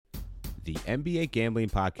The NBA Gambling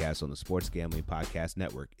Podcast on the Sports Gambling Podcast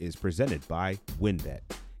Network is presented by WynnBET.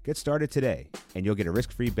 Get started today, and you'll get a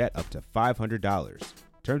risk-free bet up to $500.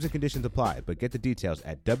 Terms and conditions apply, but get the details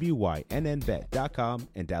at wynnbet.com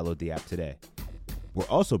and download the app today. We're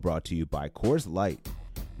also brought to you by Coors Light.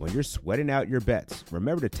 When you're sweating out your bets,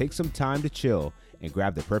 remember to take some time to chill and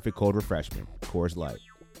grab the perfect cold refreshment, Coors Light.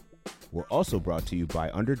 We're also brought to you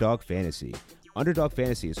by Underdog Fantasy. Underdog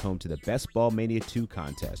Fantasy is home to the Best Ball Mania 2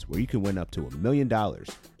 contest, where you can win up to $1 million.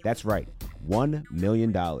 That's right, $1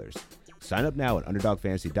 million. Sign up now at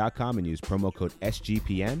UnderdogFantasy.com and use promo code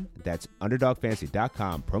SGPN. That's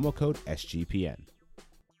UnderdogFantasy.com, promo code SGPN.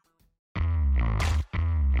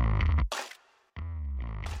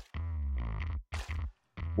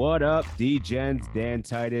 What up, D-Gens? Dan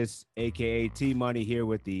Titus, a.k.a. T-Money, here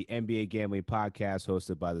with the NBA Gambling Podcast,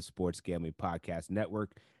 hosted by the Sports Gambling Podcast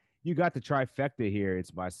Network. You got the trifecta here.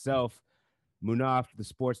 It's myself, Munaf, the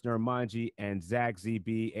Sports Nerd, and Zach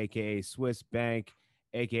ZB, a.k.a. Swiss Bank,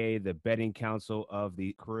 a.k.a. the betting council of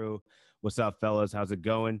the crew. What's up, fellas? How's it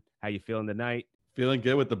going? How you feeling tonight? Feeling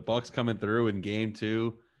good with the Bucks coming through in game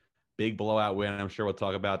 2. Big blowout win. I'm sure we'll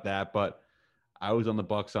talk about that, but I was on the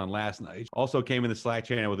Bucks on last night. Also came in the Slack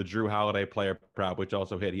channel with a Drew Holiday player prop, which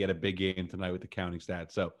also hit. He had a big game tonight with the counting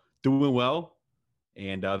stats. So doing well,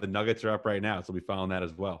 and the Nuggets are up right now, so we'll be following that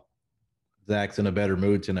as well. Zach's in a better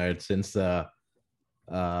mood tonight since he got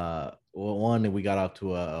off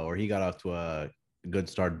to a good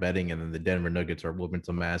start betting, and then the Denver Nuggets are whooping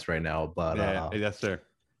some ass right now. But yes, sir.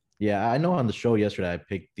 Yeah, I know on the show yesterday I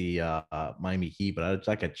picked the Miami Heat, but I was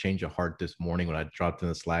like a change of heart this morning when I dropped in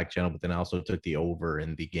the Slack channel. But then I also took the over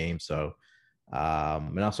in the game, so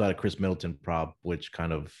and I also had a Chris Middleton prop, which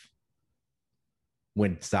kind of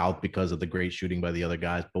went south because of the great shooting by the other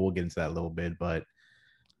guys. But we'll get into that a little bit. But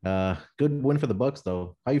good win for the Bucks,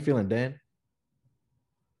 though. How you feeling, Dan?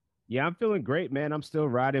 Yeah, I'm feeling great, man. I'm still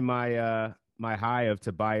riding my my high of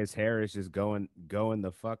Tobias Harris just going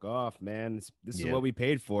the fuck off, man. This is what we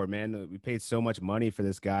paid for, man. We paid so much money for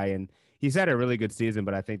this guy, and he's had a really good season,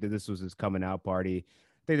 but I think that this was his coming out party.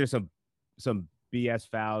 I think there's some BS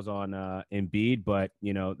fouls on Embiid, but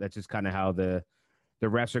you know, that's just kind of how the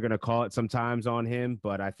refs are going to call it sometimes on him.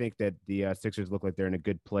 But I think that the Sixers look like they're in a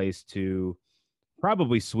good place to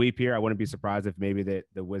probably sweep here. I wouldn't be surprised if maybe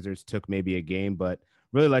the Wizards took maybe a game, but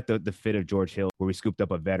really like the fit of George Hill, where we scooped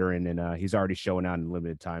up a veteran, and he's already showing out in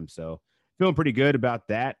limited time. So feeling pretty good about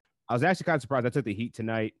that. I was actually kind of surprised. I took the Heat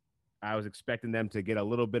tonight. I was expecting them to get a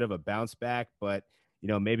little bit of a bounce back, but, you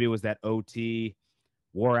know, maybe it was that OT,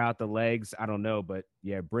 wore out the legs. I don't know. But,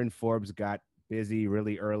 yeah, Bryn Forbes got busy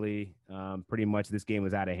really early. Pretty much this game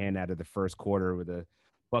was out of hand out of the first quarter, with the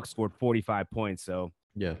Bucks scored 45 points. So,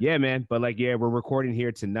 yeah, man. But, we're recording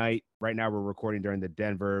here tonight. Right now we're recording during the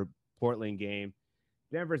Denver-Portland game.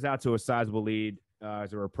 Denver's out to a sizable lead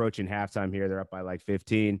as we're approaching halftime here. They're up by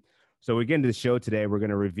 15. So we get into the show today. We're going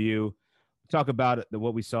to review, talk about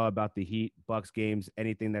what we saw about the Heat Bucks games,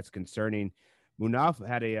 anything that's concerning. Munaf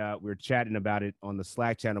had we were chatting about it on the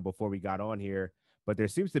Slack channel before we got on here, but there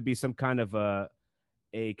seems to be some kind of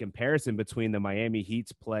a comparison between the Miami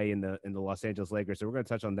Heat's play and the Los Angeles Lakers. So we're going to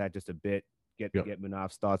touch on that just a bit, get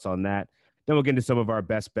Munaf's thoughts on that. Then we'll get into some of our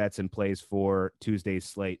best bets and plays for Tuesday's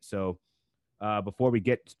slate. So before we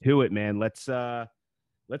get to it, man, let's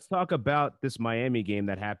talk about this Miami game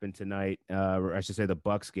that happened tonight. Or I should say the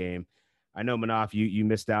Bucks game. I know, Munaf, you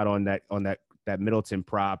missed out on that Middleton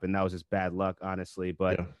prop, and that was just bad luck, honestly.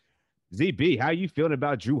 But ZB, how are you feeling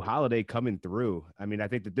about Drew Holiday coming through? I mean, I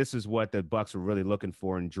think that this is what the Bucks were really looking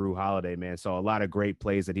for in Drew Holiday, man. Saw a lot of great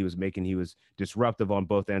plays that he was making. He was disruptive on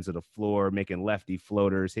both ends of the floor, making lefty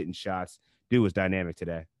floaters, hitting shots. Dude was dynamic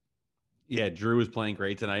today. Yeah, Drew was playing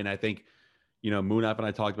great tonight, and I think, you know, Munaf and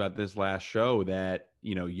I talked about this last show that,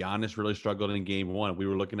 you know, Giannis really struggled in game 1. We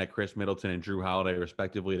were looking at Chris Middleton and Drew Holiday,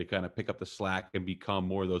 respectively, to kind of pick up the slack and become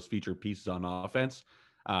more of those featured pieces on offense.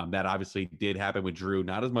 That obviously did happen with Drew.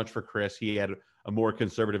 Not as much for Chris. He had a more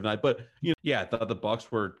conservative night. But, you know, yeah, I thought the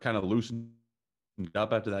Bucks were kind of loosened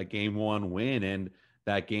up after that game 1 win. And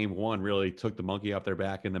that game 1 really took the monkey off their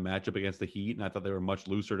back in the matchup against the Heat. And I thought they were much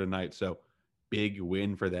looser tonight. So, big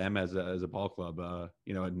win for them as a ball club,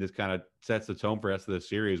 you know, and this kind of sets the tone for the rest of the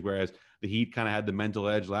series. Whereas the Heat kind of had the mental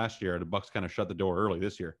edge last year, the Bucks kind of shut the door early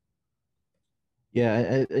this year.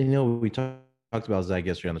 Yeah, you know, we talked about Zach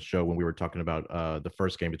yesterday on the show when we were talking about the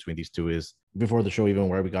first game between these two. Is before the show even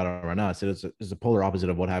where we got on right now, I said it's the polar opposite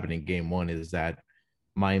of what happened in game 1. Is that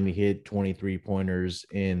Miami hit 23 pointers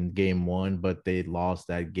in game 1, but they lost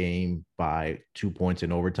that game by 2 points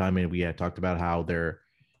in overtime. And we had talked about how their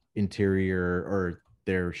interior or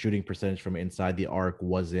their shooting percentage from inside the arc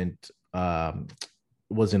wasn't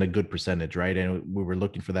wasn't a good percentage, right? And we were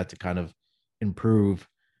looking for that to kind of improve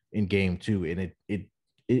in game 2, and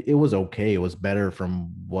it was okay. It was better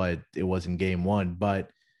from what it was in game 1, but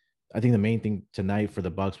I think the main thing tonight for the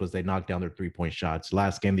Bucks was they knocked down their 3-point shots.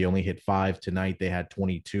 Last game they only hit 5. Tonight they had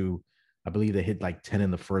 22. I believe they hit like 10 in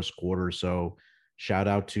the first quarter. So shout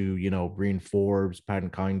out to Breen Forbes, Patton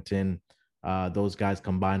Connaughton. Those guys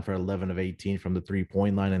combined for 11 of 18 from the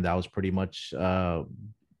 3-point line, and that was pretty much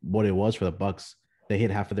what it was for the Bucks. They hit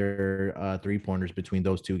half of their 3-pointers between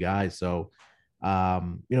those two guys. So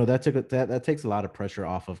that takes a lot of pressure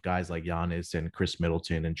off of guys like Giannis and Chris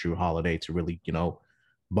Middleton and Drew Holiday to really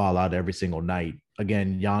ball out every single night.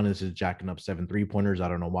 Again, Giannis is jacking up 7 3-pointers. I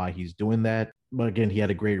don't know why he's doing that. But again, he had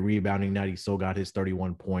a great rebounding night. He still got his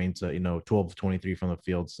 31 points, 12 of 23 from the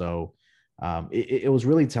field. So it was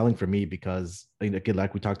really telling for me because, again,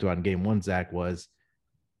 like we talked about in game 1, Zach, was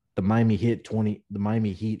the Miami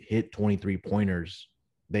Heat hit 23 pointers.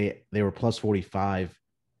 They were plus 45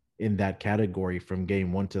 in that category from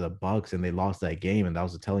game 1 to the Bucks, and they lost that game. And that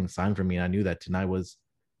was a telling sign for me. And I knew that tonight was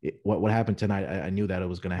what happened tonight. I knew that it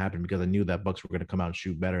was going to happen because I knew that Bucks were going to come out and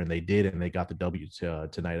shoot better, and they did, and they got the W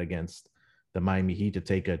tonight against the Miami Heat to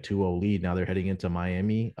take a 2-0 lead. Now they're heading into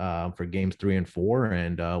Miami for games 3 and 4,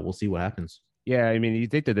 and we'll see what happens. Yeah, I mean, you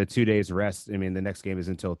think that the 2 days rest, I mean, the next game is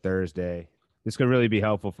until Thursday. This could really be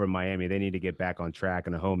helpful for Miami. They need to get back on track,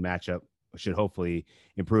 and a home matchup should hopefully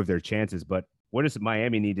improve their chances. But what does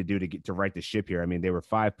Miami need to do to right the ship here? I mean, they were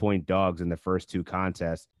 5-point dogs in the first 2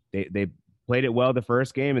 contests. They played it well the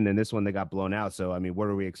first game, and then this one they got blown out. So, I mean, what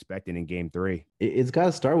are we expecting in game 3? It's got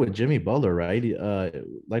to start with Jimmy Butler, right?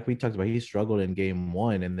 Like we talked about, he struggled in game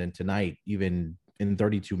 1, and then tonight, even in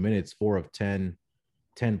 32 minutes, 4 of 10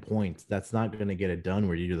 points. That's not going to get it done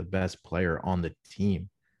where you're the best player on the team.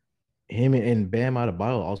 Him and Bam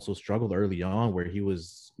Adebayo also struggled early on where he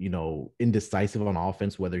was, indecisive on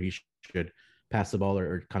offense, whether he should pass the ball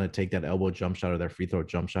or kind of take that elbow jump shot or that free throw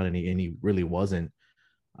jump shot, and he really wasn't.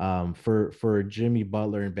 For Jimmy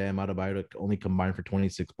Butler and Bam Adebayo to only combine for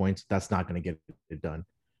 26 points, that's not going to get it done.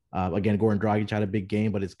 Again, Goran Dragic had a big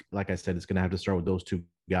game, but it's like I said, it's going to have to start with those 2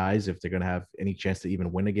 guys if they're going to have any chance to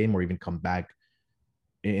even win a game or even come back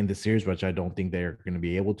in the series, which I don't think they're going to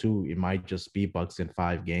be able to. It might just be Bucks in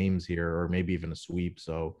 5 games here, or maybe even a sweep.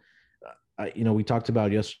 So, we talked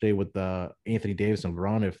about yesterday with Anthony Davis and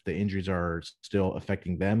LeBron, if the injuries are still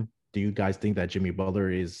affecting them. Do you guys think that Jimmy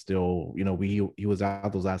Butler is still, he was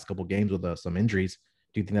out those last couple of games with some injuries?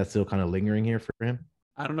 Do you think that's still kind of lingering here for him?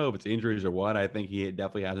 I don't know if it's injuries or what. I think he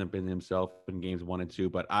definitely hasn't been himself in games 1 and 2,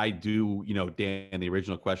 but I do, Dan, the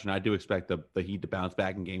original question, I do expect the Heat to bounce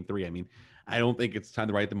back in game 3. I mean, I don't think it's time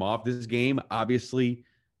to write them off. This game, obviously,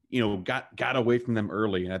 got away from them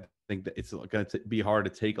early. And I think that it's going to be hard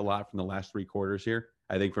to take a lot from the last 3 quarters here.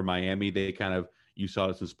 I think for Miami, they kind of, you saw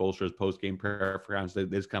this in Spoelstra's post-game prayer rounds, they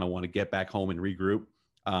just kind of want to get back home and regroup.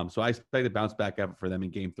 So I expect a bounce back effort for them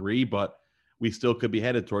in game 3, but we still could be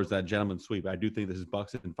headed towards that gentleman's sweep. I do think this is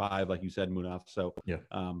Bucks in 5, like you said, Munaf. So yeah,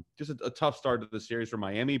 just a tough start to the series for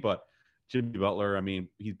Miami, but Jimmy Butler, I mean,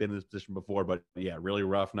 he's been in this position before, but yeah, really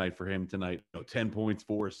rough night for him tonight. 10 points,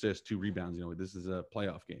 4 assists, 2 rebounds. This is a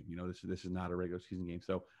playoff game. This is not a regular season game.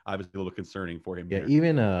 So obviously a little concerning for him. Yeah,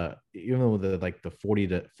 here. even with the 40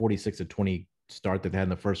 to 46 to 20 start that they had in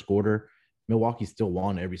the first quarter, Milwaukee still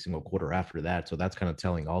won every single quarter after that. So that's kind of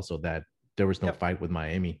telling also that there was no fight with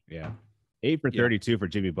Miami. Yeah. 8 for 32 for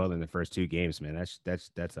Jimmy Butler in the first 2 games, man.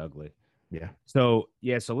 That's ugly. Yeah. So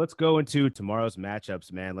let's go into tomorrow's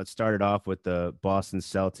matchups, man. Let's start it off with the Boston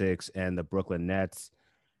Celtics and the Brooklyn Nets.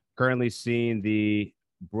 Currently seeing the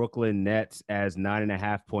Brooklyn Nets as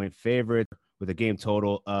 9.5-point favorite with a game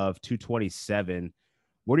total of 227.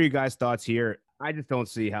 What are your guys' thoughts here? I just don't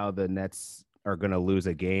see how the Nets are going to lose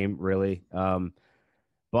a game, really.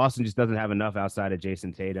 Boston just doesn't have enough outside of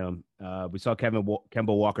Jason Tatum. We saw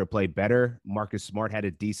Kemba Walker play better. Marcus Smart had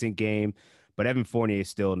a decent game, but Evan Fournier is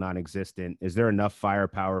still non-existent. Is there enough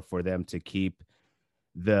firepower for them to keep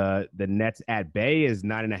the Nets at bay? Is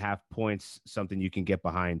 9.5 points something you can get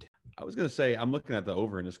behind? I was going to say, I'm looking at the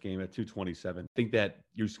over in this game at 227. I think that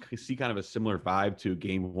you see kind of a similar vibe to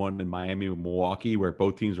game 1 in Miami with Milwaukee, where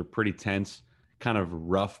both teams were pretty tense, kind of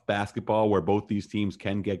rough basketball where both these teams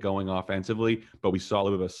can get going offensively, but we saw a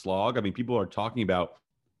little bit of a slog. I mean, people are talking about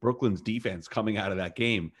Brooklyn's defense coming out of that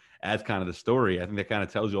game as kind of the story. I think that kind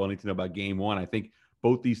of tells you all you need to know about game 1. I think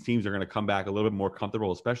both these teams are going to come back a little bit more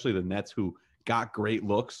comfortable, especially the Nets, who got great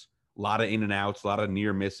looks, a lot of in and outs, a lot of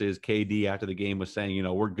near misses. KD after the game was saying,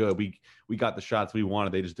 we're good. We got the shots we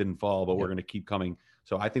wanted. They just didn't fall, but we're going to keep coming.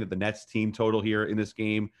 So I think that the Nets team total here in this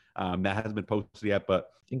game, That hasn't been posted yet, but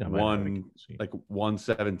I think I might have it. like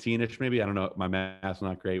 117-ish, maybe. I don't know. My math's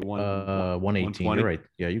not great. 118. You're right.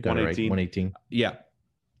 Yeah, you got it right. 118. Yeah.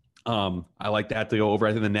 I like that to go over.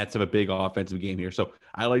 I think the Nets have a big offensive game here. So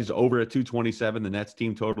I like just over at 227, the Nets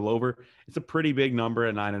team total over. It's a pretty big number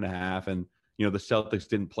at 9.5. And, the Celtics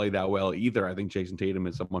didn't play that well either. I think Jason Tatum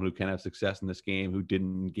is someone who can have success in this game, who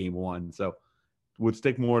didn't in game one. So would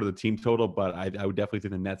stick more to the team total, but I would definitely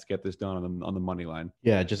think the Nets get this done on the money line.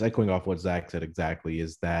 Yeah, just echoing off what Zach said exactly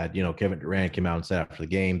is that, Kevin Durant came out and said after the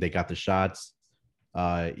game, they got the shots.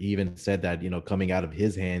 He even said that, coming out of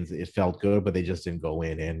his hands, it felt good, but they just didn't go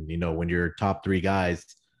in. And, when your top three guys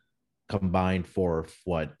combined for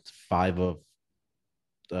 5 of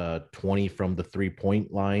 20 from the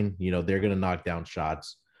 3-point line, they're going to knock down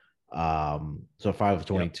shots. So 5 of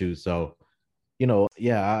 22. Yep. So,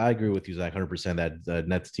 yeah, I agree with you, Zach, 100% that the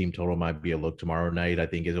Nets team total might be a look tomorrow night. I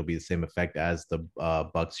think it'll be the same effect as the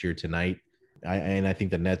Bucks here tonight. I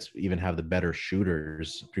think the Nets even have the better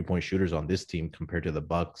shooters, 3-point shooters on this team compared to the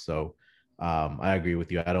Bucks. So I agree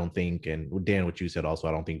with you. I don't think, and Dan, what you said also,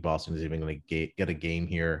 I don't think Boston is even going to get a game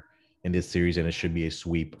here in this series, and it should be a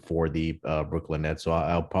sweep for the Brooklyn Nets. So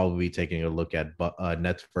I'll probably be taking a look at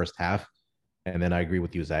Nets first half. And then I agree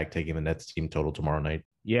with you, Zach, taking the Nets team total tomorrow night.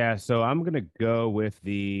 Yeah, so I'm going to go with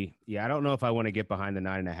I don't know if I want to get behind the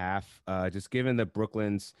 9.5, just given the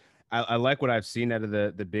Brooklyn's. I like what I've seen out of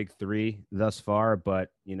the big three thus far,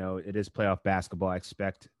 but, it is playoff basketball. I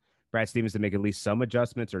expect Brad Stevens to make at least some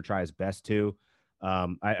adjustments or try his best to.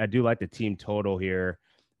 I do like the team total here,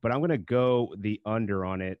 but I'm going to go the under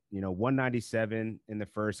on it. 197 in the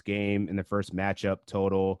first game, in the first matchup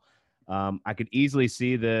total. I could easily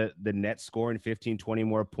see the Nets scoring 15, 20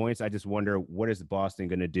 more points. I just wonder, what is Boston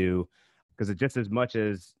going to do? Because just as much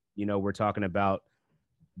as, we're talking about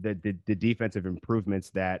the defensive improvements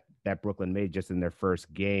that Brooklyn made just in their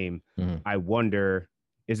first game, I wonder,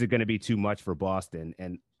 is it going to be too much for Boston?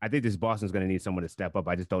 And I think Boston's going to need someone to step up.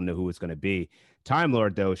 I just don't know who it's going to be. Time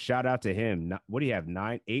Lord, though, shout out to him. What do you have?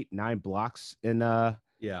 9 blocks in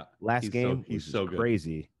last game? He's so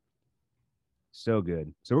crazy. So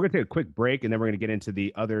good. So we're going to take a quick break, and then we're going to get into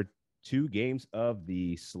the other 2 games of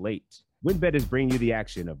the slate. WynnBET is bringing you the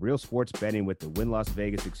action of real sports betting with the Wynn Las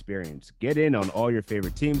Vegas experience. Get in on all your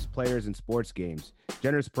favorite teams, players, and sports games.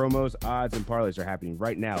 Generous promos, odds, and parlays are happening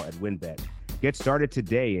right now at WynnBET. Get started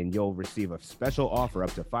today, and you'll receive a special offer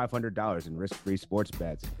up to $500 in risk-free sports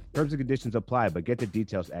bets. Terms and conditions apply, but get the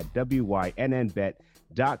details at wynnbet.com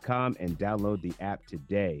and download the app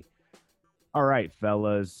today. All right,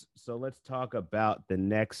 fellas. So let's talk about the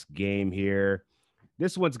next game here.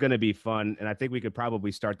 This one's going to be fun, and I think we could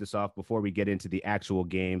probably start this off before we get into the actual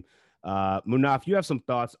game. Munaf, you have some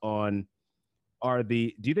thoughts on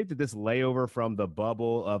do you think that this layover from the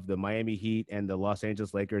bubble of the Miami Heat and the Los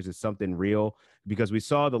Angeles Lakers is something real? Because we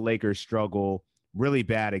saw the Lakers struggle really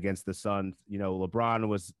bad against the Suns. LeBron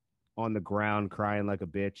was on the ground crying like a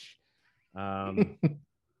bitch.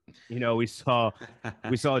 We saw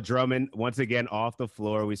Drummond once again off the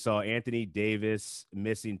floor. We saw Anthony Davis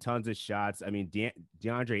missing tons of shots. I mean,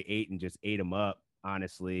 DeAndre Ayton just ate him up,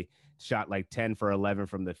 honestly. Shot like 10 for 11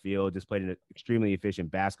 from the field, just played an extremely efficient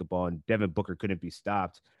basketball, and Devin Booker couldn't be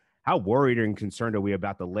stopped. How worried and concerned are we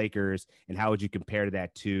about the Lakers, and how would you compare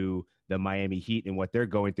that to the Miami Heat and what they're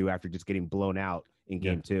going through after just getting blown out in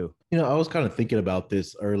game 2? I was kind of thinking about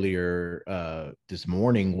this earlier this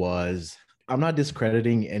morning. I'm not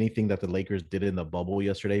discrediting anything that the Lakers did in the bubble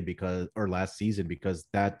yesterday or last season, because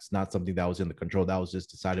that's not something that was in the control. That was just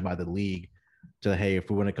decided by the league to, hey, if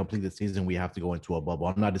we want to complete the season, we have to go into a bubble.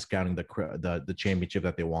 I'm not discounting the championship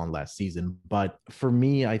that they won last season. But for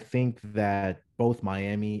me, I think that both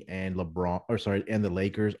Miami and the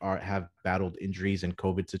Lakers have battled injuries and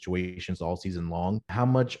COVID situations all season long. How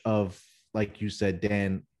much of, like you said,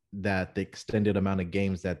 Dan, that the extended amount of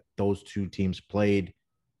games that those two teams played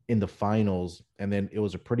in the finals, and then it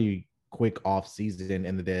was a pretty quick off season,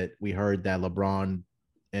 and that we heard that LeBron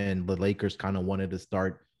and the Lakers kind of wanted to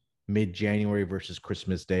start mid-January versus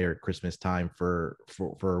Christmas Day or Christmas time for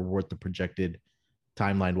what the projected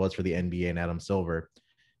timeline was for the NBA and Adam Silver.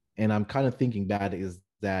 And I'm kind of thinking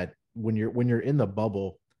that when you're in the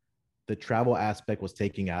bubble, the travel aspect was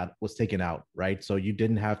taken out, right? So you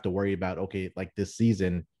didn't have to worry about, okay, like this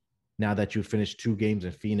season, now that you finished 2 games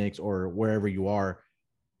in Phoenix or wherever you are,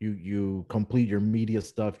 you complete your media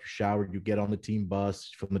stuff, you shower, you get on the team bus.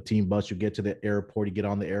 From the team bus, you get to the airport, you get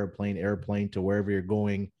on the airplane to wherever you're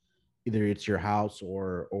going. Either it's your house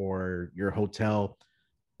or your hotel.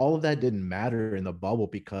 All of that didn't matter in the bubble,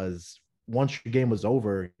 because once your game was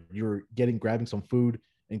over, you're grabbing some food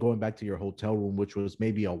and going back to your hotel room, which was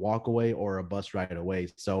maybe a walk away or a bus ride away.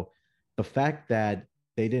 So the fact that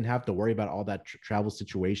they didn't have to worry about all that travel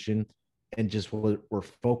situation and just were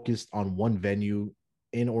focused on one venue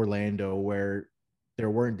in Orlando where there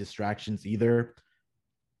weren't distractions either.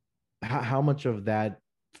 How much of that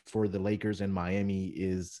for the Lakers and Miami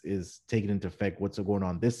is taken into effect what's going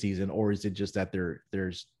on this season, or is it just that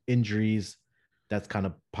there's injuries that's kind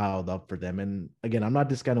of piled up for them? And again, I'm not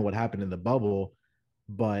discounting what happened in the bubble,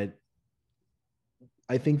 but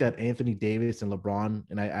I think that Anthony Davis and LeBron,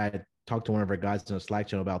 and I talked to one of our guys in a Slack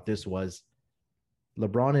channel about this, was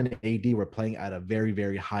LeBron and AD were playing at a very,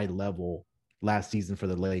 very high level last season for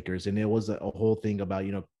the Lakers. And it was a whole thing about,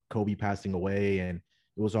 Kobe passing away, and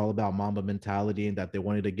it was all about Mamba mentality and that they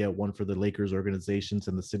wanted to get one for the Lakers organizations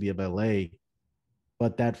in the city of LA.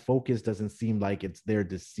 But that focus doesn't seem like it's there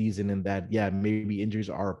this season, and that, yeah, maybe injuries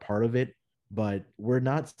are a part of it, but we're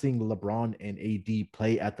not seeing LeBron and AD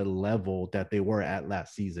play at the level that they were at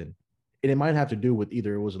last season. And it might have to do with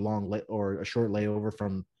either it was a long or a short layover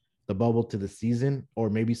from the bubble to the season, or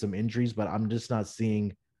maybe some injuries, but I'm just not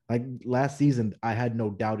seeing, like last season, I had no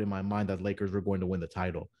doubt in my mind that Lakers were going to win the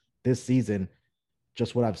title. This season,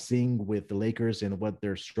 just what I've seen with the Lakers and what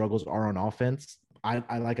their struggles are on offense,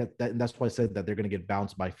 I like it. And that's why I said that they're going to get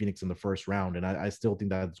bounced by Phoenix in the first round. And I still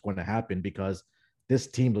think that's going to happen because this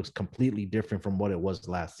team looks completely different from what it was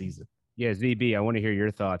last season. Yeah, ZB, I want to hear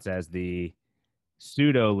your thoughts as the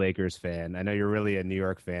pseudo Lakers fan. I know you're really a New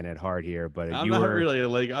York fan at heart here, but I'm not really a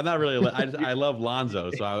Laker. I'm not really. I love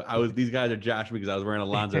Lonzo, so I was. These guys are joshing because I was wearing a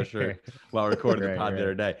Lonzo shirt while recording the pod the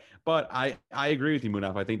other day. But I agree with you,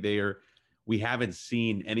 Munaf. I think we haven't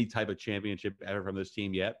seen any type of championship ever from this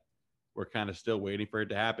team yet. We're kind of still waiting for it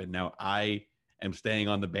to happen. Now, I am staying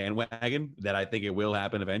on the bandwagon that I think it will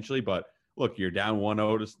happen eventually. But look, you're down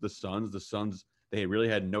 1-0 to the Suns. The Suns, they really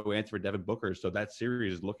had no answer for Devin Booker, so that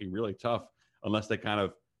series is looking really tough unless they kind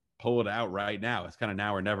of pull it out right now. It's kind of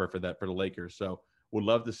now or never for the Lakers. So would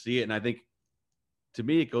love to see it. And I think, to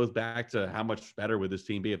me, it goes back to how much better would this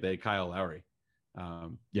team be if they had Kyle Lowry.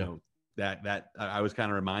 That I was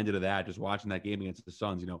kind of reminded of that just watching that game against the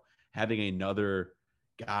Suns. Having another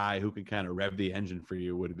guy who can kind of rev the engine for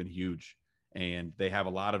you would have been huge. And they have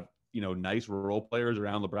a lot of nice role players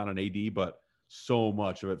around LeBron and AD, but so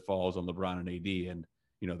much of it falls on LeBron and AD, and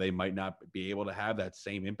they might not be able to have that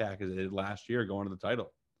same impact as they did last year going to the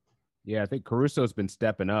title. Yeah, I think Caruso's been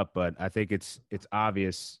stepping up, but I think it's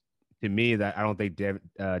obvious to me that I don't think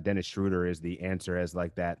Dennis Schroeder is the answer as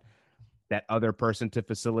like that other person to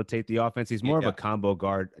facilitate the offense. He's more of a combo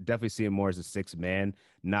guard. Definitely see him more as a sixth man,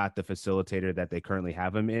 not the facilitator that they currently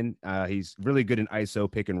have him in. He's really good in ISO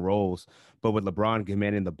pick and rolls, but with LeBron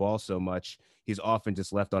commanding the ball so much, he's often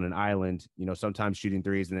just left on an island, sometimes shooting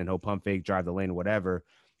threes and then he'll pump fake, drive the lane, whatever.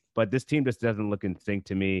 But this team just doesn't look in sync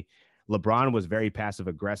to me. LeBron was very passive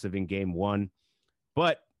aggressive in game one,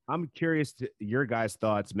 but I'm curious to your guys'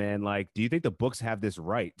 thoughts, man. Like, do you think the books have this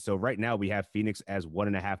right? So right now we have Phoenix as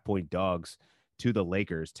 1.5 point dogs to the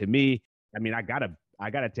Lakers. To me, I mean, I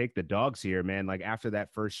gotta take the dogs here, man. Like after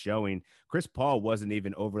that first showing, Chris Paul wasn't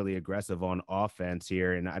even overly aggressive on offense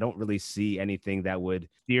here. And I don't really see anything that would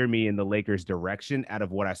steer me in the Lakers direction out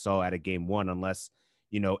of what I saw out of game one, unless,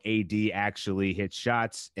 AD actually hit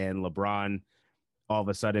shots and LeBron all of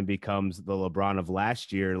a sudden becomes the LeBron of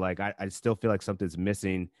last year. Like I still feel like something's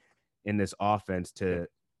missing in this offense to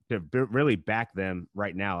really back them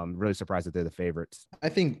right now. I'm really surprised that they're the favorites. I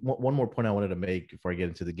think one more point I wanted to make before I get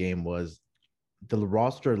into the game was the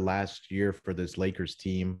roster last year for this Lakers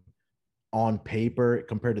team on paper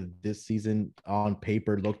compared to this season on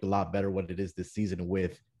paper looked a lot better what it is this season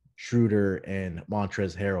with Schroeder and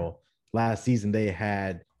Montrezl Harrell. Last season, they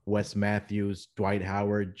had Wes Matthews, Dwight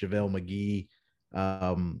Howard, JaVale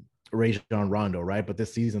McGee, Rajon Rondo, right? But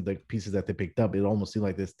this season, the pieces that they picked up, it almost seemed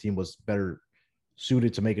like this team was better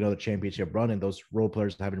suited to make another championship run, and those role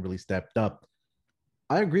players haven't really stepped up.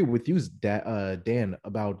 I agree with you, Dan,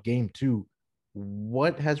 about game two.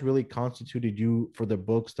 What has really constituted you for the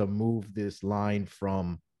books to move this line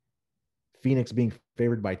from Phoenix being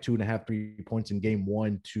favored by 2.5, 3 points in game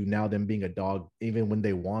one to now them being a dog, even when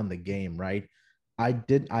they won the game, right? I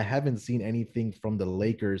haven't seen anything from the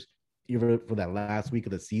Lakers either for that last week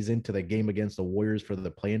of the season to the game against the Warriors for the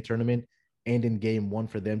play-in tournament and in game one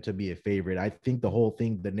for them to be a favorite. I think the whole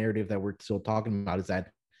thing, the narrative that we're still talking about is that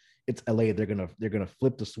it's LA. They're gonna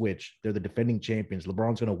flip the switch. They're the defending champions.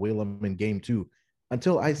 LeBron's gonna wheel them in game two.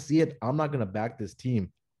 Until I see it, I'm not gonna back this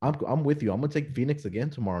team. I'm with you. I'm gonna take Phoenix again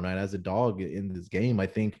tomorrow night as a dog in this game. I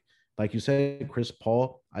think, like you said, Chris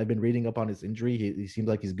Paul. I've been reading up on his injury. He seems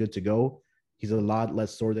like he's good to go. He's a lot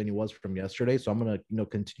less sore than he was from yesterday. So I'm gonna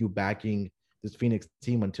continue backing this Phoenix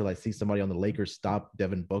team until I see somebody on the Lakers stop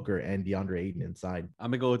Devin Booker and DeAndre Ayton inside.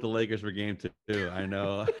 I'm gonna go with the Lakers for game 2. I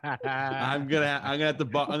know. I'm gonna have to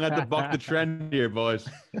buck the trend here, boys.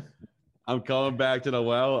 I'm coming back to the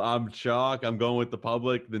well. I'm chalk. I'm going with the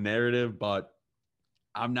public, the narrative, but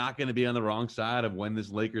I'm not going to be on the wrong side of when this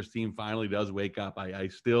Lakers team finally does wake up.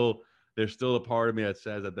 There's still a part of me that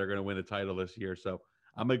says that they're going to win the title this year. So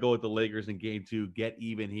I'm going to go with the Lakers in game 2, get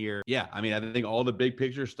even here. Yeah, I mean, I think all the big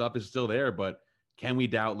picture stuff is still there, but can we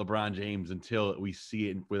doubt LeBron James until we see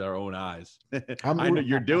it with our own eyes? I know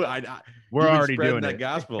you're doing. We're already doing that it.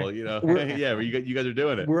 Gospel, you know. Yeah, you guys are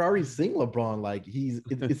doing it. We're already seeing LeBron. Like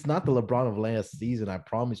it's not the LeBron of last season. I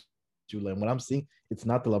promise you. And what I'm seeing, it's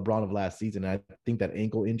not the LeBron of last season. I think that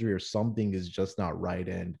ankle injury or something is just not right.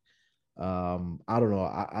 And I don't know.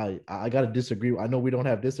 I gotta disagree. I know we don't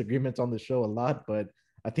have disagreements on the show a lot, but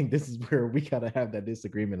I think this is where we gotta have that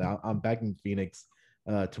disagreement. I'm back in Phoenix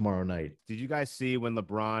tomorrow night. Did you guys see when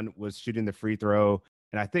LeBron was shooting the free throw?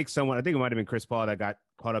 And I think it might have been Chris Paul that got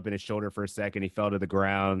caught up in his shoulder for a second. He fell to the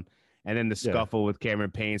ground, and then the scuffle with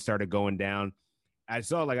Cameron Payne started going down. I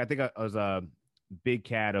saw, I think it was a Big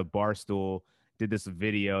Cat of Barstool did this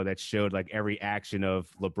video that showed every action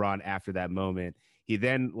of LeBron after that moment. He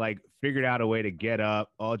then figured out a way to get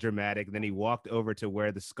up, all dramatic. And then he walked over to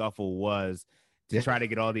where the scuffle was to try to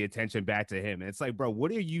get all the attention back to him. And it's bro,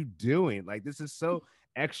 what are you doing? This is so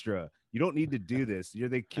extra. You don't need to do this. You're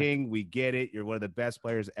the king. We get it. You're one of the best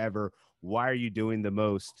players ever. Why are you doing the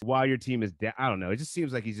most while your team is down? I don't know. It just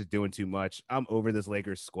seems like he's just doing too much. I'm over this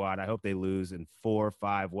Lakers squad. I hope they lose in 4 or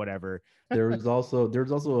 5, whatever. There's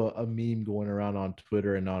also a meme going around on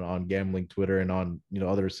Twitter and on gambling Twitter and on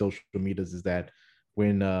other social medias is that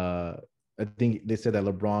when I think they said that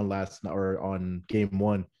LeBron on game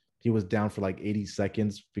 1 he was down for 80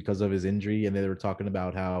 seconds because of his injury, and they were talking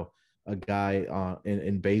about how a guy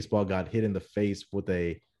in baseball got hit in the face with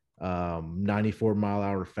a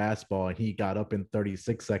 94-mile-an-hour fastball, and he got up in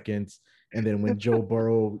 36 seconds. And then when Joe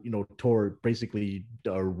Burrow, basically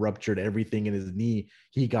ruptured everything in his knee,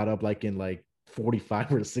 he got up in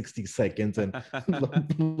 45 or 60 seconds, and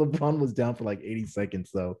LeBron was down for 80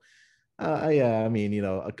 seconds. So, I mean,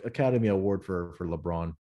 Academy Award for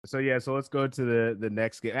LeBron. So let's go to the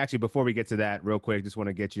next game. Actually, before we get to that, real quick, just want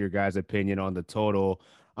to get your guys' opinion on the total.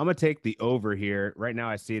 I'm gonna take the over here. Right now,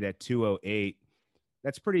 I see it at 208.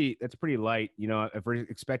 That's pretty light. If we're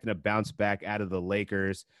expecting a bounce back out of the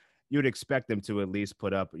Lakers, you would expect them to at least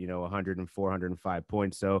put up 104, 105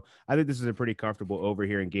 points. So I think this is a pretty comfortable over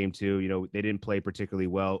here in game 2. They didn't play particularly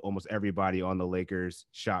well. Almost everybody on the Lakers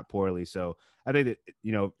shot poorly. So I think that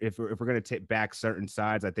if we're going to take back certain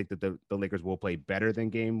sides, I think that the Lakers will play better than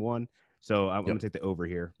game 1. So I'm going to take the over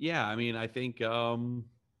here. Yeah, I mean, I think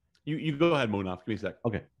you go ahead, Munaf. Give me a sec.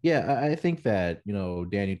 Okay. Yeah, I think that,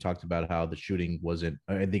 Dan, you talked about how the shooting wasn't –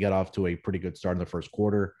 they got off to a pretty good start in the first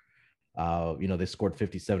quarter. They scored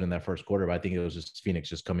 57 in that first quarter, but I think it was just Phoenix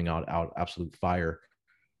just coming out absolute fire.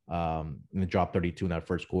 And they dropped 32 in that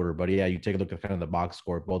first quarter. But yeah, you take a look at kind of the box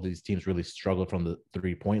score. Both of these teams really struggled from the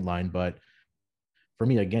 3-point line. But for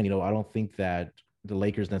me, again, I don't think that the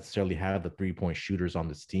Lakers necessarily have the 3-point shooters on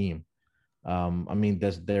this team. I mean,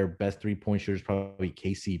 their best 3-point shooters probably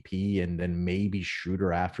KCP and then maybe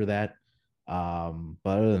Schroeder after that.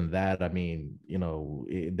 But other than that, I mean,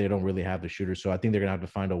 they don't really have the shooters. So I think they're gonna have to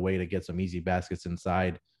find a way to get some easy baskets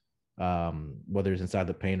inside, whether it's inside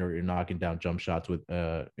the paint or you're knocking down jump shots with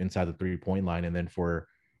inside the 3-point line. And then for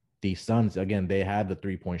the Suns, again, they had the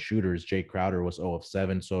 3-point shooters. Jay Crowder was 0 of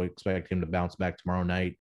 7, so expect him to bounce back tomorrow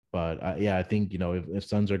night. But I think if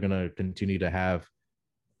Suns are gonna continue to have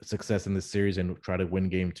success in this series and try to win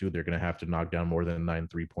game 2, they're going to have to knock down more than 9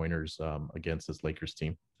 3-pointers against this Lakers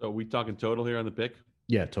team. So we talking total here on the pick?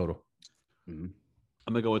 Yeah, total. Mm-hmm.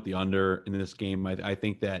 I'm going to go with the under in this game. I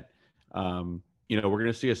think that, we're going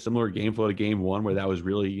to see a similar game flow to game 1 where that was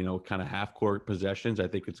really, kind of half-court possessions. I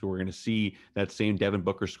think we're going to see that same Devin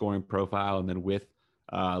Booker scoring profile, and then with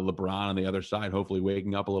LeBron on the other side, hopefully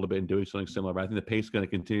waking up a little bit and doing something similar. But I think the pace is going to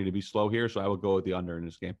continue to be slow here, so I will go with the under in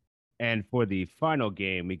this game. And for the final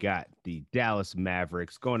game, we got the Dallas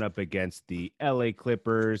Mavericks going up against the LA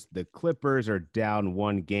Clippers. The Clippers are down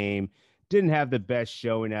 1 game. Didn't have the best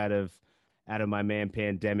showing out of my man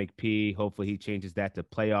Pandemic P. Hopefully he changes that to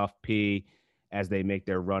Playoff P as they make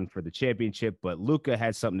their run for the championship. But Luka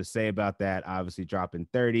had something to say about that, obviously dropping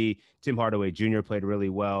 30. Tim Hardaway Jr. played really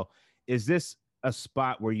well. Is this a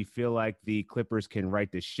spot where you feel like the Clippers can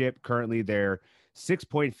right the ship? Currently, they're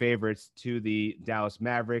 6-point favorites to the Dallas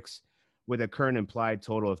Mavericks, with a current implied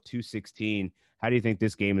total of 216. How do you think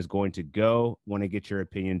this game is going to go? Want to get your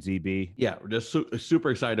opinion, ZB? Yeah, we're just super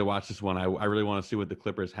excited to watch this one. I really want to see what the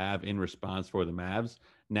Clippers have in response for the Mavs.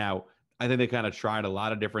 Now, I think they kind of tried a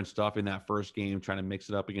lot of different stuff in that first game, trying to mix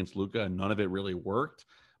it up against Luka, and none of it really worked.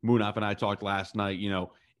 Munaf and I talked last night,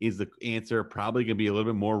 is the answer probably going to be a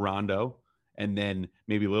little bit more Rondo and then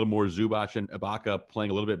maybe a little more Zubac and Ibaka playing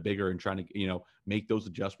a little bit bigger and trying to, make those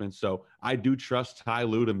adjustments. So I do trust Ty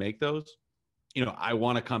Lue to make those. I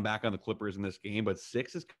want to come back on the Clippers in this game, but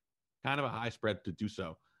 6 is kind of a high spread to do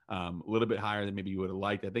so. A little bit higher than maybe you would have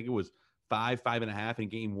liked. I think it was 5.5 in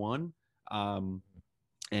game 1. And,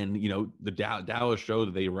 the Dallas showed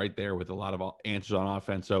that they right there with a lot of answers on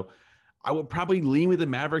offense. So I would probably lean with the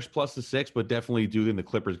Mavericks plus the 6, but definitely do think the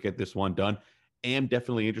Clippers get this one done. Am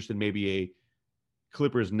definitely interested in maybe a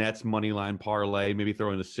Clippers Nets money line parlay, maybe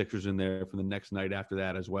throwing the Sixers in there for the next night after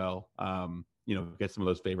that as well. Get some of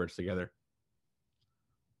those favorites together.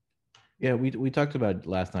 Yeah, we talked about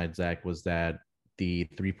last night, Zach, was that the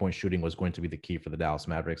 3-point shooting was going to be the key for the Dallas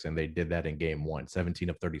Mavericks, and they did that in game 1, 17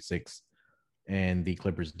 of 36. And the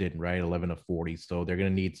Clippers didn't, right? 11 of 40. So they're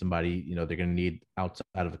going to need somebody, they're going to need outside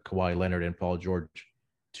of Kawhi Leonard and Paul George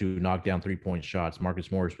to knock down 3-point shots.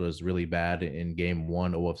 Marcus Morris was really bad in game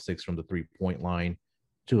 1, 0 of 6 from the 3-point line,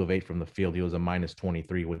 2 of 8 from the field. He was a minus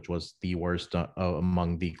 23, which was the worst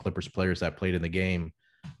among the Clippers players that played in the game.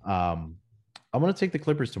 I'm going to take the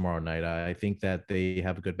Clippers tomorrow night. I think that they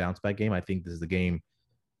have a good bounce back game. I think this is the game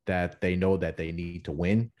that they know that they need to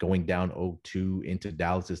win. Going down 0-2 into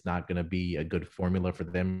Dallas is not going to be a good formula for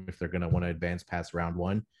them if they're going to want to advance past round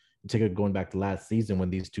 1. Going back to last season when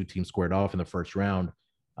these two teams squared off in the first round,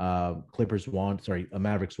 Mavericks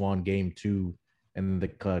won game 2, and the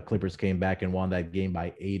Clippers came back and won that game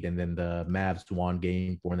by 8, and then the Mavs won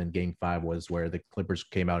game 4, and then game 5 was where the Clippers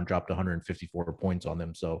came out and dropped 154 points on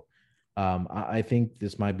them. So I think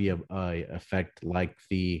this might be a effect like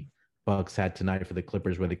the Bucks had tonight for the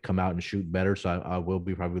Clippers, where they come out and shoot better. So I will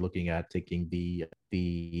be probably looking at taking the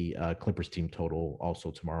Clippers team total also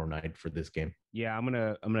tomorrow night for this game. Yeah, I'm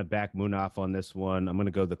gonna back Munaf on this one. I'm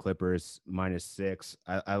gonna go the Clippers minus 6.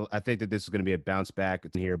 I think that this is gonna be a bounce back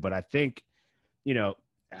here, but I think, I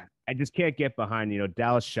just can't get behind.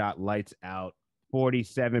 Dallas shot lights out.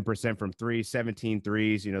 47% from 3, 17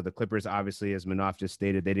 threes. The Clippers, obviously, as Munaf just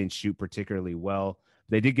stated, they didn't shoot particularly well.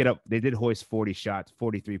 They did hoist 40 shots,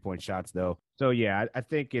 43-point shots, though. So, yeah, I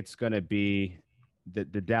think it's going to be the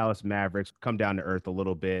Dallas Mavericks come down to earth a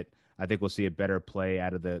little bit. I think we'll see a better play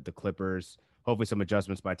out of the Clippers. Hopefully some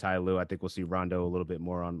adjustments by Ty Lue. I think we'll see Rondo a little bit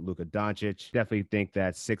more on Luka Doncic. Definitely think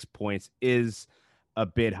that 6 points is a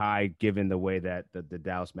bit high given the way that the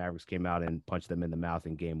Dallas Mavericks came out and punched them in the mouth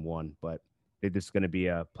in game 1. But I think this is going to be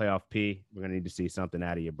a playoff P. We're going to need to see something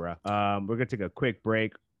out of you, bro. We're going to take a quick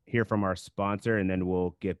break, hear from our sponsor, and then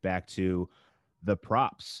we'll get back to the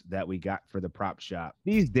props that we got for the prop shop.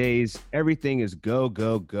 These days, everything is go,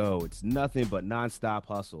 go, go. It's nothing but nonstop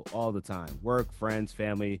hustle all the time. Work, friends,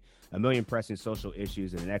 family, a million pressing social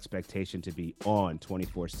issues, and an expectation to be on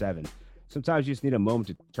 24/7. Sometimes you just need a moment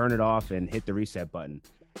to turn it off and hit the reset button.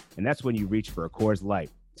 And that's when you reach for a Coors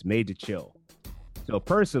Light. It's made to chill. So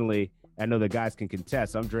personally, I know the guys can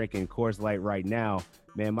contest. I'm drinking Coors Light right now.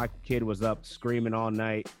 Man, my kid was up screaming all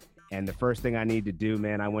night. And the first thing I need to do,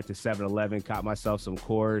 man, I went to 7-Eleven, caught myself some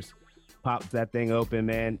Coors, popped that thing open,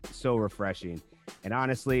 man. So refreshing. And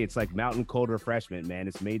honestly, it's like mountain cold refreshment, man.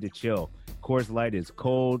 It's made to chill. Coors Light is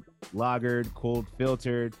cold lagered, cold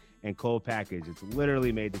filtered, and cold packaged. It's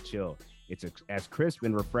literally made to chill. It's as crisp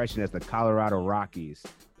and refreshing as the Colorado Rockies.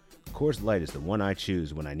 Coors Light is the one I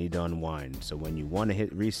choose when I need to unwind. So when you want to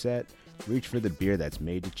hit reset, reach for the beer that's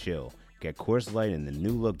made to chill. Get Coors Light in the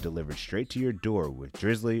new look delivered straight to your door with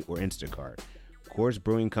Drizzly or Instacart. Coors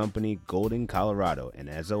Brewing Company, Golden, Colorado. And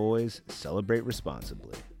as always, celebrate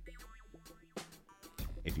responsibly.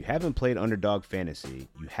 If you haven't played Underdog Fantasy,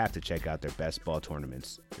 you have to check out their best ball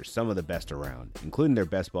tournaments. They're some of the best around, including their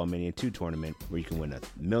Best Ball Mania 2 tournament where you can win $1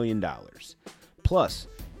 million. Plus,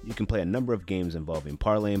 you can play a number of games involving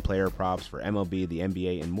parlay and player props for MLB, the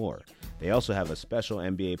NBA, and more. They also have a special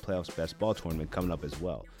NBA Playoffs Best Ball tournament coming up as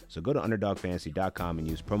well. So go to UnderdogFantasy.com and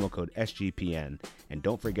use promo code SGPN. And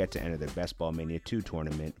don't forget to enter their Best Ball Mania 2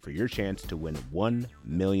 tournament for your chance to win $1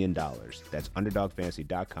 million. That's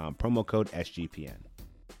UnderdogFantasy.com, promo code SGPN.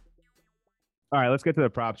 All right, let's get to the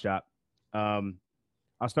prop shop. I'll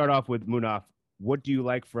start off with Munaf. What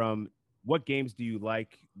games do you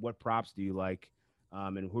like? What props do you like?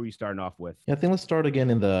 And who are you starting off with? Yeah, I think let's start again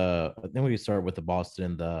I think we start with the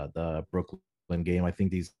Boston, the Brooklyn game. I think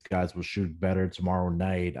these guys will shoot better tomorrow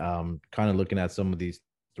night. Kind of looking at some of these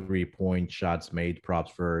 3-point shots made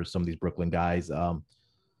props for some of these Brooklyn guys.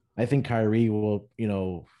 I think Kyrie will,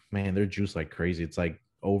 man, they're juiced like crazy. It's like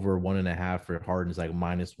over 1.5 for Harden's like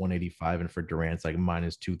minus 185, and for Durant's like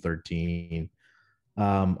minus 213.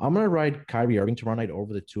 I'm gonna ride Kyrie Irving tomorrow night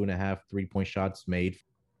over the 2.5 3-point shots made.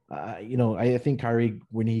 I think Kyrie,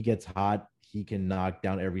 when he gets hot, he can knock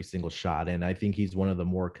down every single shot, and I think he's one of the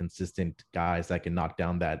more consistent guys that can knock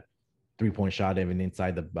down that 3-point shot even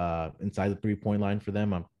inside the 3-point line for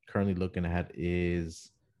them. I'm currently looking at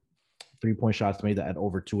is 3-point shots made at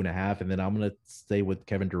over 2.5, and then I'm gonna stay with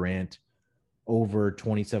Kevin Durant over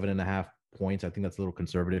 27.5 points. I think that's a little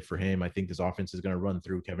conservative for him. I think this offense is going to run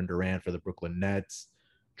through Kevin Durant for the Brooklyn Nets.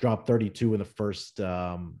 Dropped 32 in the first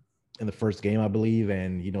game, I believe,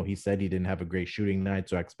 and he said he didn't have a great shooting night,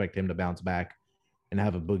 so I expect him to bounce back and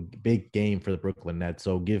have a big game for the Brooklyn Nets.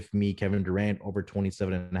 So give me Kevin Durant over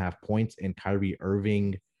 27.5 points and Kyrie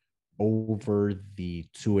Irving over the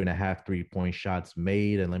 2.5 3-point shots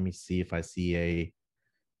made. And let me see if I see a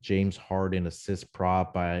James Harden assist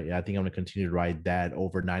prop. I think I'm going to continue to ride that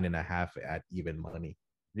over 9.5 at even money.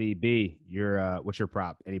 ZB, what's your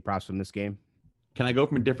prop? Any props from this game? Can I go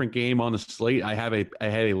from a different game on the slate? I had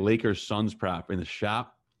a Lakers Suns prop in the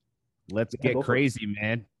shop. Let's get crazy,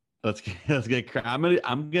 man. Let's get crazy.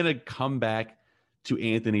 I'm gonna come back to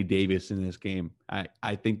Anthony Davis in this game.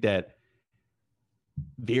 I think that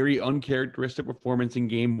very uncharacteristic performance in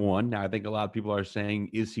game one. Now I think a lot of people are saying,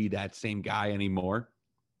 is he that same guy anymore?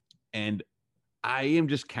 And I am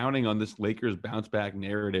just counting on this Lakers bounce back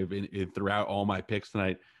narrative throughout all my picks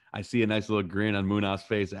tonight. I see a nice little grin on Munaf's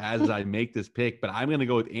face as I make this pick, but I'm going to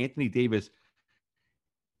go with Anthony Davis.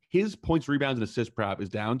 His points, rebounds, and assist prop is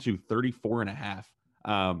down to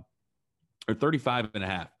 34.5, or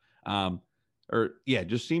 35.5.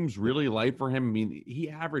 Just seems really light for him. I mean, he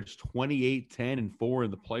averaged 28, 10, and 4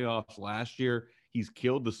 in the playoffs last year. He's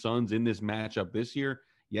killed the Suns in this matchup this year.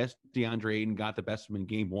 Yes, DeAndre Ayton got the best of him in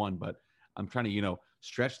game one, but I'm trying to,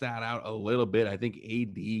 stretch that out a little bit. I think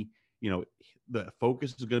AD, the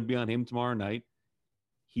focus is going to be on him tomorrow night.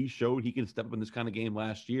 He showed he can step up in this kind of game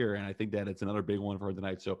last year, and I think that it's another big one for her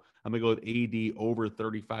tonight. So I'm going to go with AD over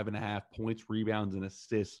 35.5 points, rebounds, and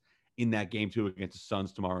assists in that game, too, against the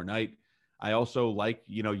Suns tomorrow night. I also like,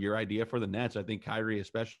 your idea for the Nets. I think Kyrie,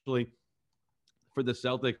 especially for the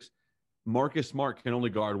Celtics, Marcus Smart can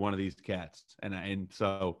only guard one of these cats. And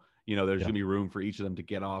so, there's going to be room for each of them to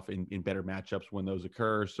get off in better matchups when those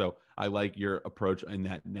occur. So I like your approach in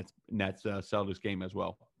that Nets Celtics game as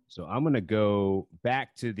well. So I'm going to go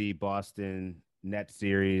back to the Boston Nets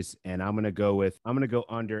series, and I'm going to go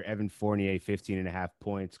under Evan Fournier, 15.5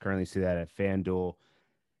 points. Currently see that at FanDuel.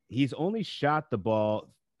 He's only shot the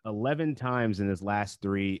ball 11 times in his last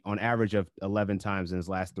three, on average of 11 times in his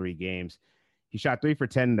last 3 games. He shot 3 for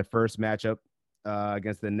 10 in the first matchup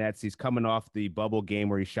against the Nets. He's coming off the bubble game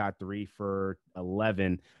where he shot 3 for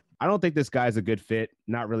 11. I don't think this guy's a good fit.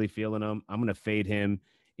 Not really feeling him. I'm going to fade him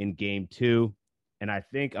in game 2. And I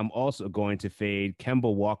think I'm also going to fade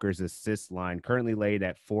Kemba Walker's assist line, currently laid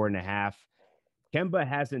at 4.5. Kemba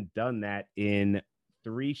hasn't done that in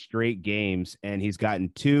 3 straight games, and he's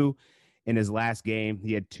gotten 2 in his last game.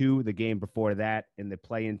 He had 2 the game before that in the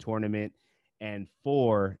play-in tournament, and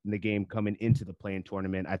 4 in the game coming into the play-in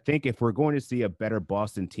tournament. I think if we're going to see a better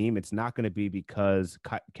Boston team, it's not going to be because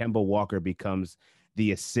Kemba Walker becomes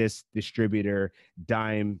the assist distributor,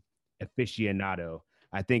 dime aficionado.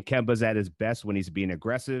 I think Kemba's at his best when he's being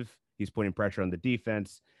aggressive. He's putting pressure on the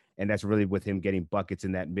defense, and that's really with him getting buckets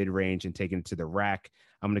in that mid-range and taking it to the rack.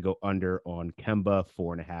 I'm going to go under on Kemba,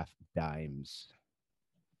 4.5 dimes.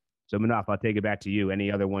 So, Munaf, I'll take it back to you.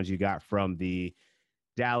 Any other ones you got from the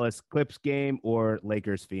Dallas Clips game or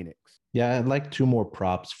Lakers Phoenix? Yeah, I'd like 2 more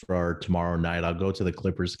props for tomorrow night. I'll go to the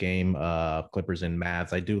Clippers game, Clippers and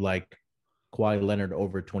Mavs. I do like Kawhi Leonard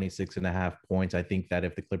over 26.5 points. I think that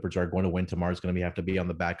if the Clippers are going to win tomorrow, it's going to have to be on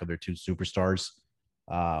the back of their 2 superstars.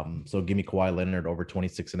 So give me Kawhi Leonard over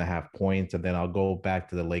 26.5 points. And then I'll go back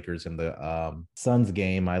to the Lakers and the Suns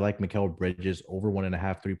game. I like Mikal Bridges over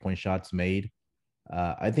 1.5 3-point shots made.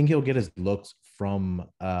 I think he'll get his looks from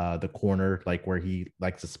the corner, like where he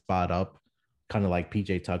likes to spot up, kind of like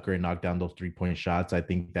PJ Tucker, and knock down those 3-point shots. I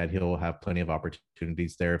think that he'll have plenty of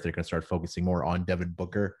opportunities there if they're going to start focusing more on Devin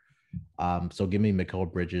Booker. So give me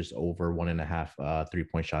Mikal Bridges over 1.5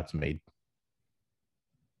 3-point shots made.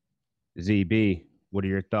 ZB, what are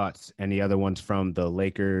your thoughts? Any other ones from the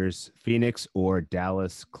Lakers, Phoenix, or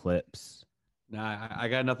Dallas Clips? Nah, I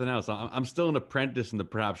got nothing else. I'm still an apprentice in the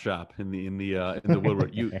prop shop in the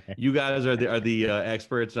woodwork. You guys are the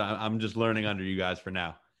experts. I'm just learning under you guys for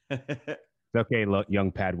now. It's okay,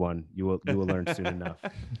 young Padawan. You will learn soon enough.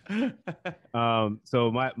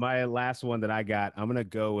 So my last one that I got, I'm gonna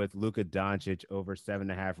go with Luka Doncic over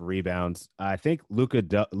 7.5 rebounds. I think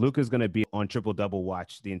Luka's gonna be on triple double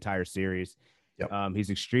watch the entire series. Yep. He's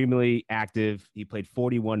extremely active. He played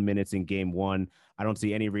 41 minutes in game one. I don't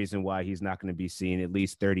see any reason why he's not going to be seeing at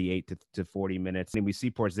least 38 to 40 minutes. And we see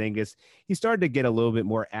Porzingis, he started to get a little bit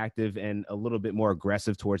more active and a little bit more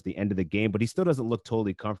aggressive towards the end of the game, but he still doesn't look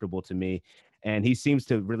totally comfortable to me. And he seems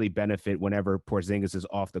to really benefit whenever Porzingis is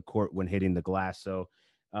off the court when hitting the glass. So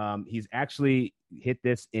he's actually hit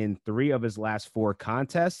this in 3 of his last 4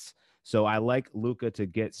 contests. So I like Luka to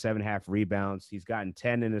get 7.5 rebounds. He's gotten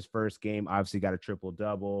 10 in his first game, obviously got a triple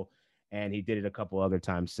double, and he did it a couple other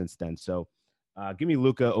times since then. So give me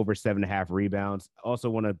Luka over 7.5 rebounds. Also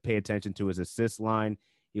want to pay attention to his assist line.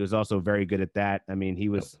 He was also very good at that. I mean, he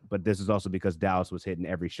was, but this is also because Dallas was hitting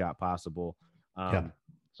every shot possible. So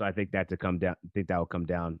I think that will come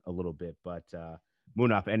down a little bit. But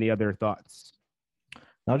Munaf, any other thoughts?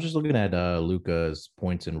 I was just looking at Luka's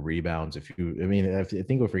points and rebounds. I think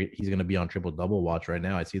if he's going to be on triple double watch right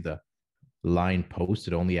now, I see the line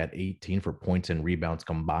posted only at 18 for points and rebounds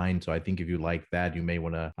combined. So I think if you like that, you may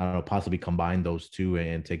want to, I don't know, possibly combine those two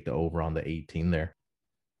and take the over on the 18 there.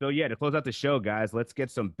 So yeah, to close out the show, guys, let's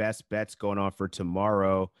get some best bets going on for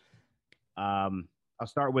tomorrow. I'll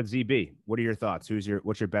start with ZB. What are your thoughts?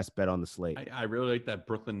 What's your best bet on the slate? I really like that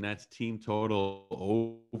Brooklyn Nets team total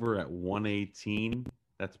over at 118.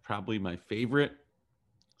 That's probably my favorite.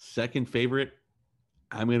 Second favorite,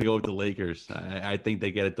 I'm going to go with the Lakers. I think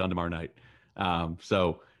they get it done tomorrow night.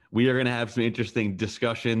 So we are going to have some interesting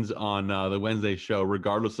discussions on the Wednesday show.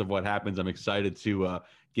 Regardless of what happens, I'm excited to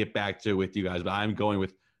get back to it with you guys. But I'm going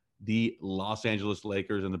with the Los Angeles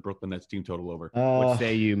Lakers and the Brooklyn Nets team total over. What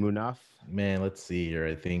say you, Munaf? Man, let's see here.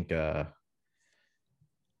 I think a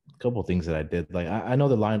couple of things that I did. Like I know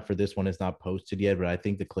the line for this one is not posted yet, but I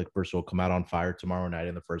think the Clippers will come out on fire tomorrow night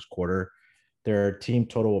in the first quarter. Their team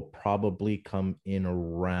total will probably come in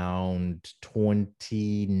around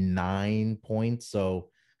 29 points. So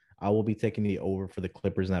I will be taking the over for the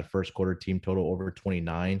Clippers in that first quarter team total over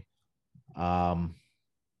 29.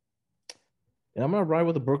 And I'm going to ride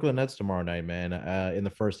with the Brooklyn Nets tomorrow night, man, in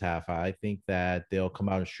the first half. I think that they'll come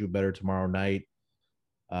out and shoot better tomorrow night.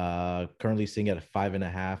 Currently sitting at a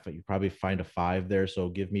 5.5. You probably find a 5 there. So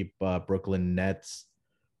give me Brooklyn Nets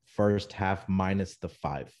first half minus the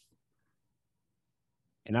 5.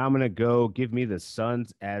 And I'm going to give me the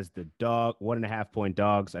Suns as the 1.5 point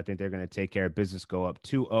dogs. I think they're going to take care of business, go up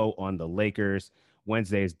 2-0 on the Lakers.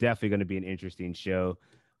 Wednesday is definitely going to be an interesting show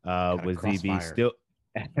with ZB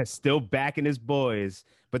still backing his boys,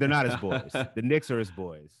 but they're not his boys. The Knicks are his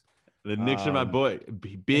boys. The Knicks are my boy.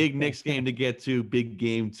 Big Knicks game to get to. Big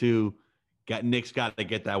game too. Knicks got to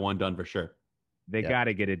get that one done for sure. They got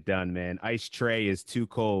to get it done, man. Ice Tray is too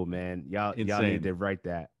cold, man. Y'all need to write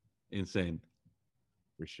that. Insane.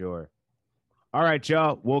 For sure. All right,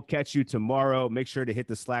 y'all. We'll catch you tomorrow. Make sure to hit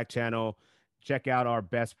the Slack channel. Check out our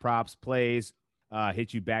best props plays.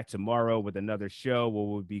 Hit you back tomorrow with another show where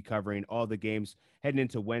we'll be covering all the games heading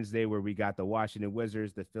into Wednesday, where we got the Washington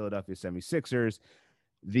Wizards, the Philadelphia 76ers,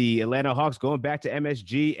 the Atlanta Hawks going back to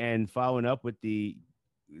MSG and following up with the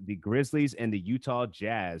Grizzlies and the Utah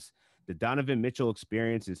Jazz. The Donovan Mitchell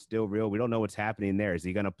experience is still real. We don't know what's happening there. Is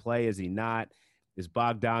he going to play? Is he not? Is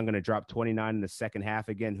Bogdan going to drop 29 in the second half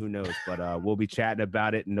again? Who knows? But we'll be chatting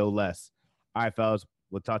about it, no less. All right, fellas.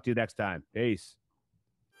 We'll talk to you next time. Peace.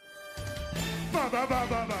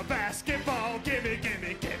 Basketball, gimme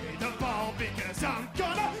the ball because I'm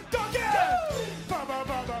gonna dunk it.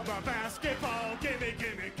 Basketball, gimme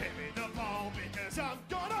the ball because I'm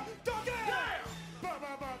gonna dunk it.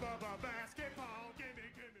 Basketball, gimme.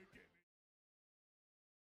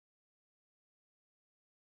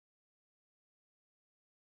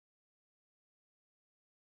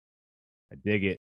 I dig it.